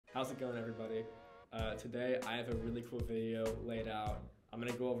How's it going, everybody? Today I have a really cool video laid out. I'm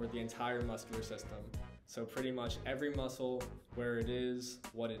gonna go over the entire muscular system. So pretty much every muscle, where it is,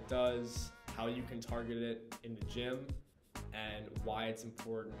 what it does, how you can target it in the gym, and why it's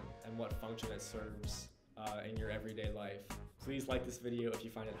important and what function it serves in your everyday life. Please like this video if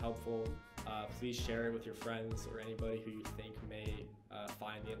you find it helpful. Please share it with your friends or anybody who you think may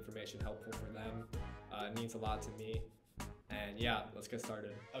find the information helpful for them. It means a lot to me. And yeah, let's get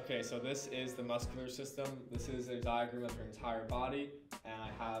started. Okay, so this is the muscular system. This is a diagram of your entire body, and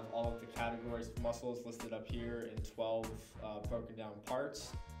I have all of the categories of muscles listed up here in 12 broken down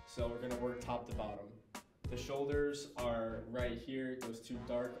parts. So we're gonna work top to bottom. The shoulders are right here, those two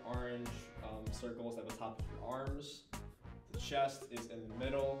dark orange circles at the top of your arms. The chest is in the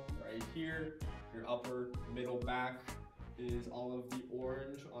middle, right here. Your upper, middle, back is all of the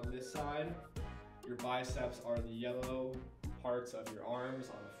orange on this side. Your biceps are the yellow parts of your arms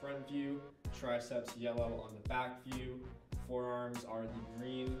on the front view, triceps yellow on the back view, forearms are the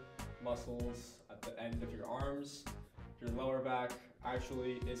green muscles at the end of your arms. Your lower back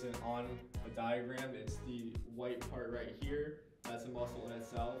actually isn't on the diagram, it's the white part right here. That's a muscle in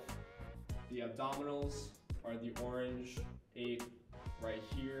itself. The abdominals are the orange 8 right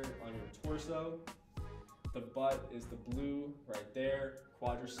here on your torso. The butt is the blue right there.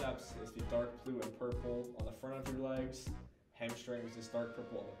 Quadriceps is the dark blue and purple on the front of your legs. Hamstrings is dark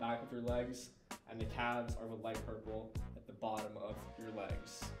purple on the back of your legs. And the calves are the light purple at the bottom of your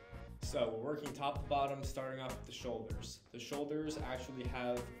legs. So we're working top to bottom, starting off with the shoulders. The shoulders actually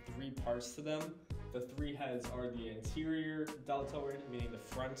have 3 parts to them. The 3 heads are the anterior deltoid, meaning the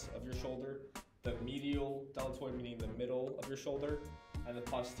front of your shoulder, the medial deltoid, meaning the middle of your shoulder, and the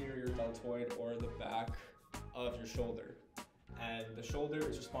posterior deltoid, or the back of your shoulder. And the shoulder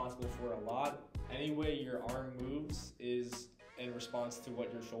is responsible for a lot. Any way your arm moves is in response to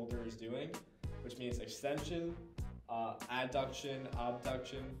what your shoulder is doing, which means extension, adduction,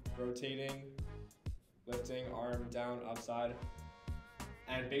 abduction, rotating, lifting, arm down, upside.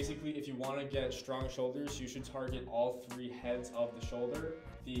 And basically, if you want to get strong shoulders, you should target all 3 heads of the shoulder.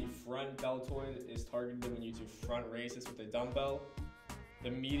 The front deltoid is targeted when you do front raises with a dumbbell. The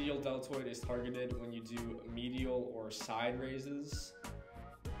medial deltoid is targeted when you do medial or side raises.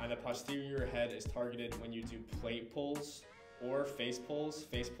 And the posterior head is targeted when you do plate pulls or face pulls.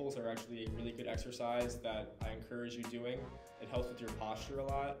 Face pulls are actually a really good exercise that I encourage you doing. It helps with your posture a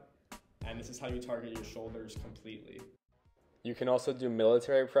lot. And this is how you target your shoulders completely. You can also do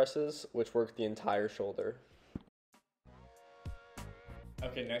military presses, which work the entire shoulder.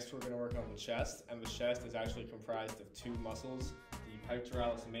 Okay, next we're going to work on the chest, and the chest is actually comprised of 2 muscles, the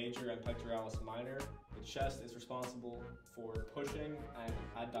pectoralis major and pectoralis minor. The chest is responsible for pushing and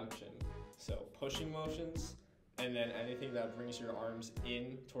adduction, so pushing motions, and then anything that brings your arms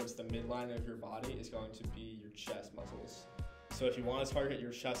in towards the midline of your body is going to be your chest muscles. So if you want to target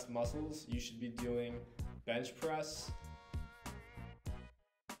your chest muscles, you should be doing bench press,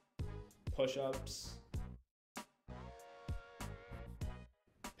 push-ups,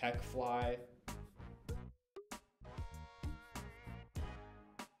 pec fly,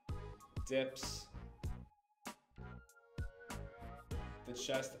 dips. The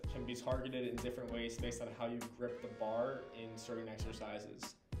chest can be targeted in different ways based on how you grip the bar in certain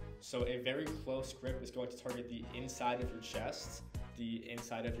exercises. So a very close grip is going to target the inside of your chest, the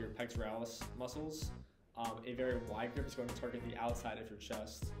inside of your pectoralis muscles. A very wide grip is going to target the outside of your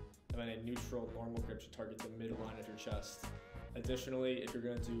chest. And then a neutral, normal grip should target the midline of your chest. Additionally, if you're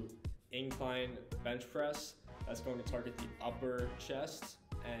going to do incline bench press, that's going to target the upper chest,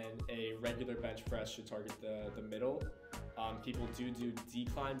 and a regular bench press should target the middle. People do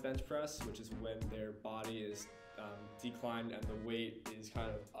decline bench press, which is when their body is declined and the weight is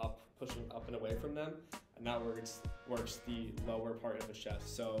kind of up, pushing up and away from them, and that works the lower part of the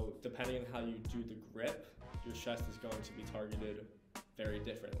chest. So depending on how you do the grip, your chest is going to be targeted very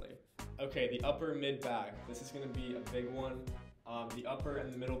differently. Okay, the upper mid back. This is going to be a big one. The upper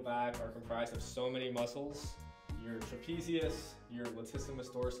and the middle back are comprised of so many muscles. Your trapezius, your latissimus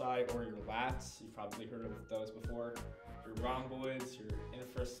dorsi, or your lats. You've probably heard of those before. Your rhomboids, your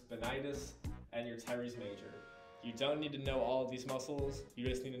infraspinatus, and your teres major. You don't need to know all of these muscles, you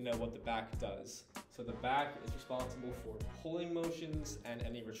just need to know what the back does. So the back is responsible for pulling motions and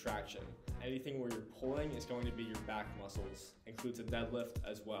any retraction. Anything where you're pulling is going to be your back muscles, includes a deadlift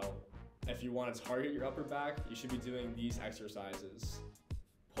as well. If you want to target your upper back, you should be doing these exercises: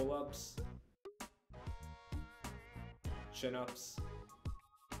 pull-ups, chin-ups,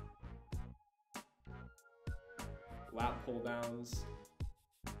 lat pull-downs,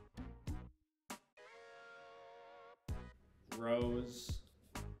 rows,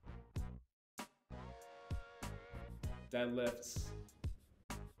 deadlifts,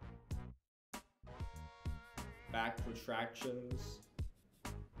 back protractions,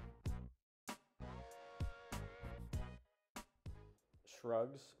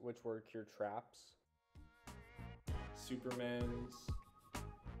 shrugs, which work your traps, Supermans.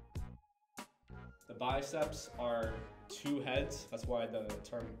 The biceps are two heads, that's why the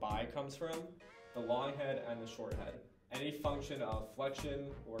term bi comes from, the long head and the short head. Any function of flexion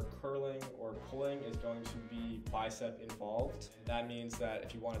or curling or pulling is going to be bicep involved. That means that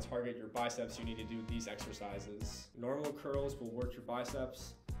if you want to target your biceps, you need to do these exercises. Normal curls will work your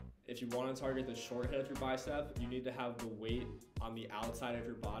biceps. If you want to target the short head of your bicep, you need to have the weight on the outside of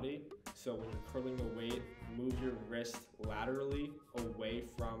your body. So when you're curling the weight, move your wrist laterally away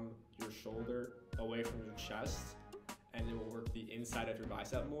from your shoulder, away from your chest, and it will work the inside of your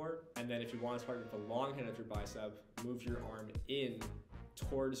bicep more. And then if you want to target the long head of your bicep, move your arm in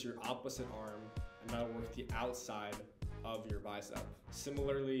towards your opposite arm, and that'll work the outside of your bicep.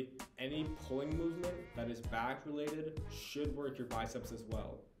 Similarly, any pulling movement that is back related should work your biceps as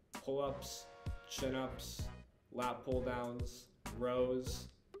well. Pull-ups, chin-ups, lat pull-downs, rows,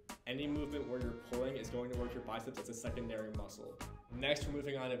 any movement where you're pulling is going to work your biceps as a secondary muscle. Next, we're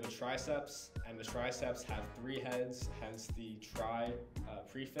moving on to the triceps, and the triceps have three heads, hence the tri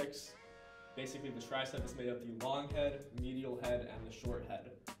prefix. Basically, the tricep is made of the long head, medial head, and the short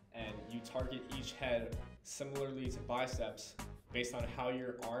head. And you target each head similarly to biceps based on how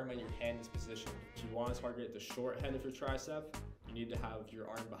your arm and your hand is positioned. If you want to target the short head of your tricep, you need to have your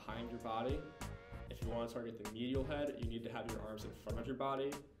arm behind your body. If you want to target the medial head, you need to have your arms in front of your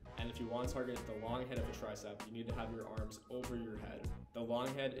body. And if you want to target the long head of the tricep, you need to have your arms over your head. The long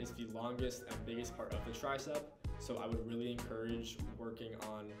head is the longest and biggest part of the tricep, so I would really encourage working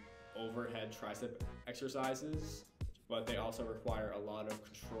on overhead tricep exercises, but they also require a lot of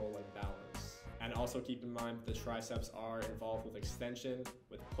control and balance. And also keep in mind that the triceps are involved with extension,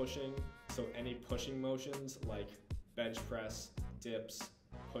 with pushing, so any pushing motions like bench press, dips,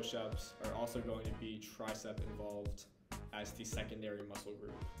 push-ups are also going to be tricep involved as the secondary muscle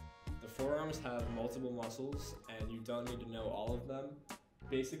group. The forearms have multiple muscles and you don't need to know all of them.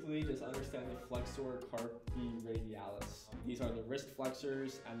 Basically, just understand the flexor carpi radialis. These are the wrist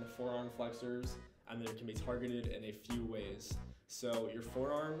flexors and the forearm flexors, and they can be targeted in a few ways. So your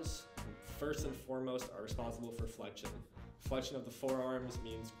forearms, first and foremost, are responsible for flexion. Flexion of the forearms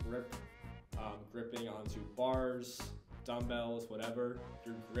means gripping onto bars, dumbbells, whatever.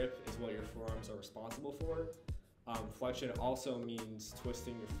 Your grip is what your forearms are responsible for. Flexion also means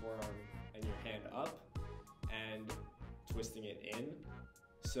twisting your forearm and your hand up and twisting it in.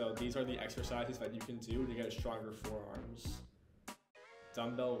 So these are the exercises that you can do to get stronger forearms.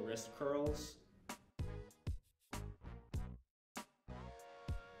 Dumbbell wrist curls,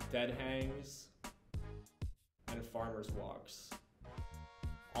 dead hangs, and farmer's walks.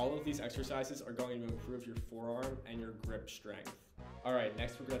 All of these exercises are going to improve your forearm and your grip strength. All right,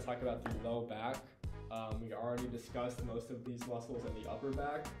 next we're going to talk about the low back. We already discussed most of these muscles in the upper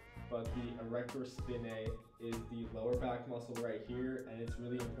back, but the erector spinae is the lower back muscle right here, and it's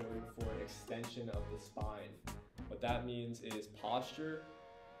really important for extension of the spine. What that means is posture.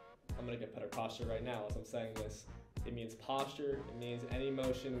 I'm going to get better posture right now as I'm saying this. It means posture. It means any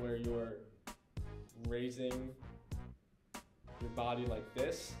motion where you're raising your body like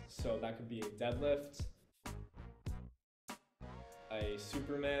this. So that could be a deadlift, a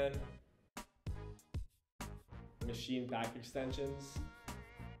Superman, machine back extensions.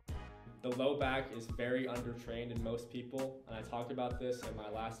 The low back is very undertrained in most people, and I talked about this in my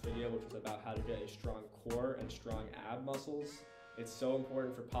last video, which was about how to get a strong core and strong ab muscles. It's so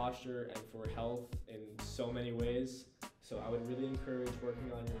important for posture and for health in so many ways. So I would really encourage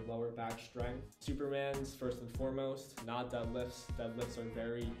working on your lower back strength. Supermans, first and foremost, not deadlifts. Deadlifts are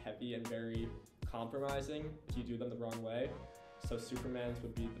very heavy and very compromising if you do them the wrong way. So Supermans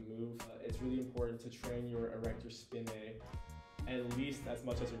would be the move. It's really important to train your erector spinae at least as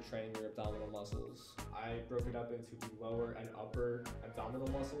much as you're training your abdominal muscles. I broke it up into the lower and upper abdominal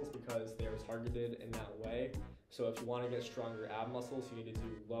muscles because they are targeted in that way. So if you want to get stronger ab muscles, you need to do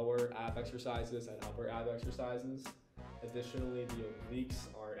lower ab exercises and upper ab exercises. Additionally, the obliques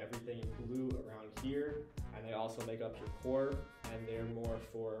are everything in blue around here, and they also make up your core, and they're more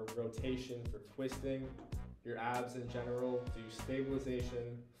for rotation, for twisting. Your abs in general do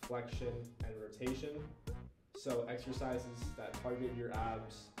stabilization, flexion, and rotation. So exercises that target your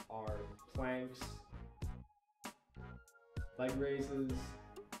abs are planks, leg raises,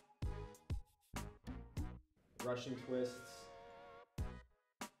 Russian twists,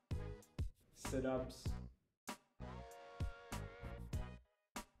 sit-ups,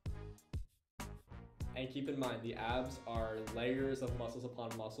 And keep in mind, the abs are layers of muscles upon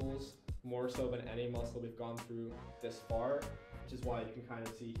muscles, more so than any muscle we've gone through this far, which is why you can kind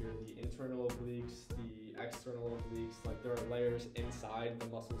of see here the internal obliques, the external obliques, like there are layers inside the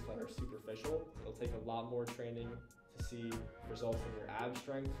muscles that are superficial. It'll take a lot more training to see results in your ab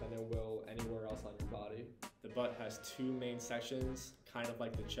strength than it will anywhere else on your body. The butt has two main sections, kind of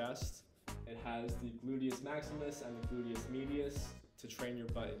like the chest. It has the gluteus maximus and the gluteus medius. To train your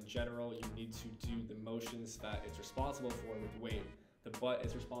butt in general, you need to do the motions that it's responsible for with weight. The butt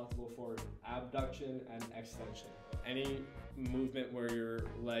is responsible for abduction and extension. Any movement where your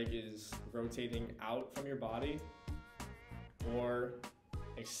leg is rotating out from your body or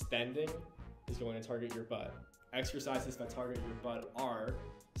extending is going to target your butt. Exercises that target your butt are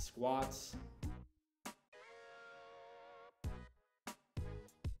squats,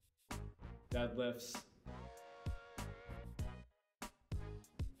 deadlifts,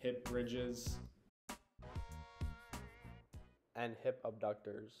 hip bridges, and hip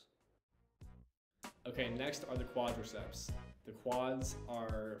abductors. Okay, next are the quadriceps. The quads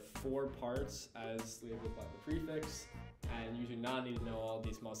are 4 parts as labeled by the prefix, and you do not need to know all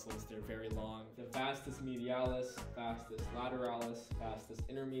these muscles, they're very long. The vastus medialis, vastus lateralis, vastus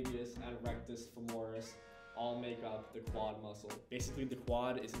intermedius, and rectus femoris all make up the quad muscle. Basically, the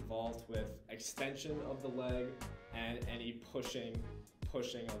quad is involved with extension of the leg and any pushing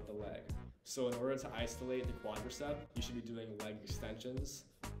of the leg. So in order to isolate the quadricep, you should be doing leg extensions.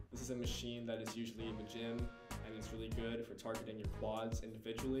 This is a machine that is usually in the gym, and it's really good for targeting your quads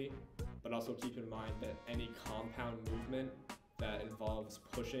individually, but also keep in mind that any compound movement that involves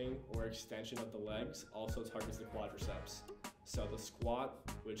pushing or extension of the legs also targets the quadriceps. So the squat,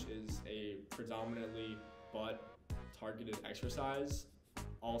 which is a predominantly butt targeted exercise,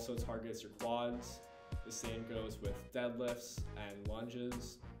 also targets your quads. The same goes with deadlifts and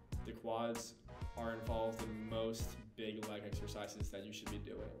lunges. The quads are involved in most big leg exercises that you should be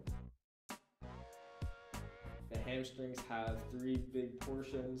doing. The hamstrings have 3 big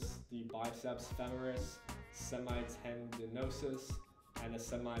portions: the biceps femoris, semitendinosus, and the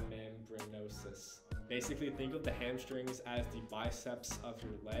semimembranosus. Basically, think of the hamstrings as the biceps of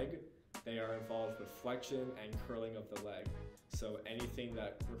your leg. They are involved with flexion and curling of the leg. So anything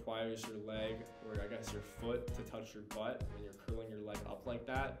that requires your leg, or I guess your foot, to touch your butt when you're curling your leg up like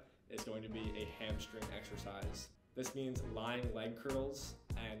that is going to be a hamstring exercise. This means lying leg curls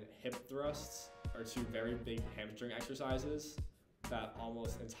and hip thrusts are 2 very big hamstring exercises that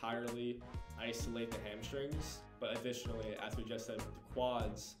almost entirely isolate the hamstrings. But additionally, as we just said with the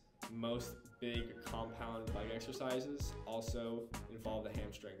quads, most big compound leg exercises also involve the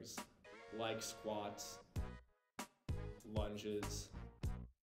hamstrings, like squats, lunges,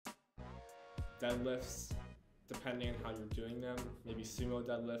 deadlifts, depending on how you're doing them. Maybe sumo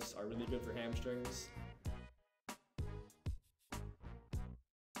deadlifts are really good for hamstrings.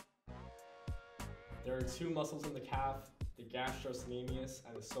 There are 2 muscles in the calf, the gastrocnemius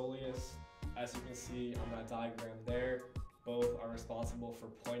and the soleus. As you can see on that diagram there, both are responsible for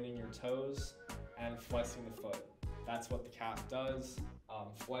pointing your toes and flexing the foot. That's what the calf does.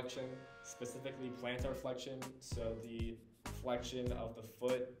 Flexion, specifically plantar flexion, so the flexion of the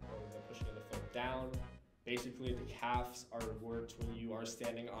foot or the pushing of the foot down. Basically, the calves are worked when you are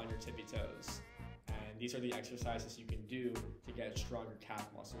standing on your tippy toes. And these are the exercises you can do to get stronger calf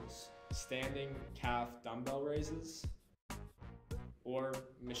muscles. Standing calf dumbbell raises or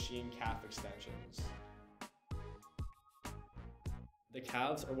machine calf extensions. The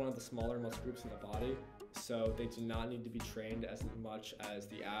calves are one of the smaller muscle groups in the body, so they do not need to be trained as much as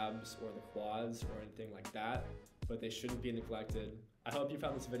the abs or the quads or anything like that, but they shouldn't be neglected. I hope you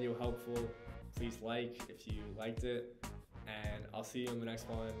found this video helpful. Please like if you liked it, and I'll see you in the next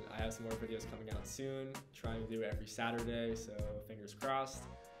one. I have some more videos coming out soon, trying to do it every Saturday, so fingers crossed.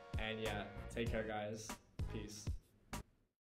 And yeah, take care guys, peace.